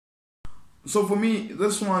So for me,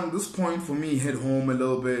 this point for me hit home a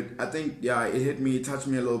little bit. I think, yeah, it hit me, it touched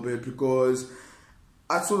me a little bit because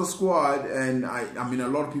I saw the squad and I mean, a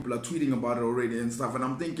lot of people are tweeting about it already and stuff. And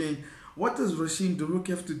I'm thinking, what does Rushine De Reuck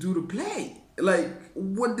have to do to play? Like,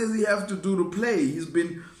 what does he have to do to play? He's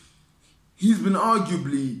been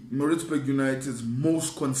arguably Maritzburg United's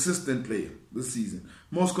most consistent player this season.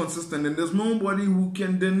 Most consistent. And there's nobody who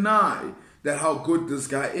can deny that how good this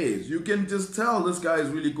guy is. You can just tell this guy is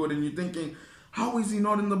really good, and you're thinking, how is he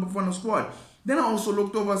not in the Bafana squad? Then I also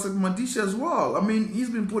looked over, I said Madisha as well. I mean, he's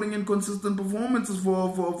been putting in consistent performances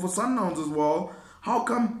for Sundowns as well. How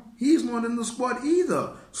come he's not in the squad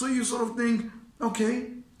either? So you sort of think,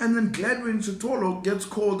 okay. And then Gladwin Shitolo gets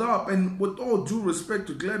called up, and with all due respect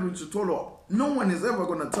to Gladwin Shitolo, no one is ever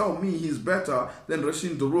going to tell me he's better than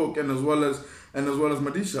Rushine De Reuck and as well as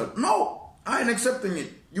Madisha. No, I ain't accepting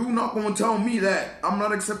it. You're not going to tell me that. I'm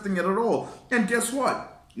not accepting it at all. And guess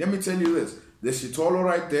what? Let me tell you this. There's Shitolo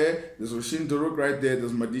right there. There's Rushine De Reuck right there.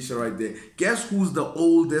 There's Madisha right there. Guess who's the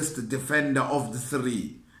oldest defender of the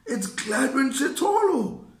three? It's Gladwin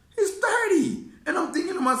Shitolo. He's 30. And I'm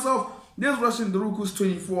thinking to myself, there's Rushine De Reuck who's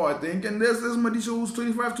 24, I think. And there's Madisha who's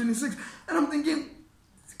 25, 26. And I'm thinking,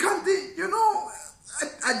 can't they,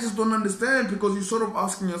 I just don't understand, because you're sort of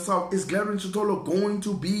asking yourself, is Gladwin Shitolo going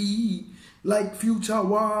to be like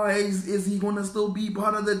future-wise? Is he going to still be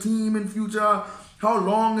part of the team in future? How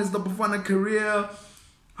long is the Bafana career?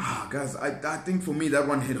 Guys, I think for me, that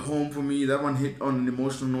one hit home for me. That one hit on an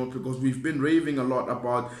emotional note, because we've been raving a lot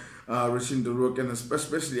about Rushine De Reuck, and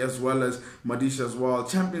especially as well as Madisha as well.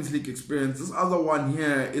 Champions League experience. This other one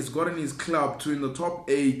here is gotten his club to in the top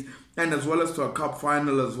 8, and as well as to a cup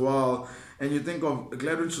final as well. And you think of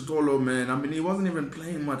Gladwin Shitolo, man. I mean, he wasn't even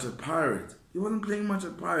playing much at Pirates. He wasn't playing much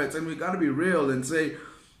at Pirates. And we got to be real and say,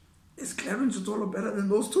 is Gladwin Shitolo better than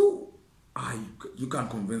those two? You can't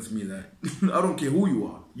convince me that. I don't care who you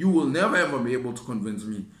are. You will never ever be able to convince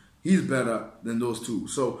me he's better than those two.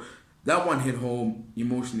 So that one hit home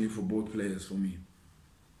emotionally for both players for me.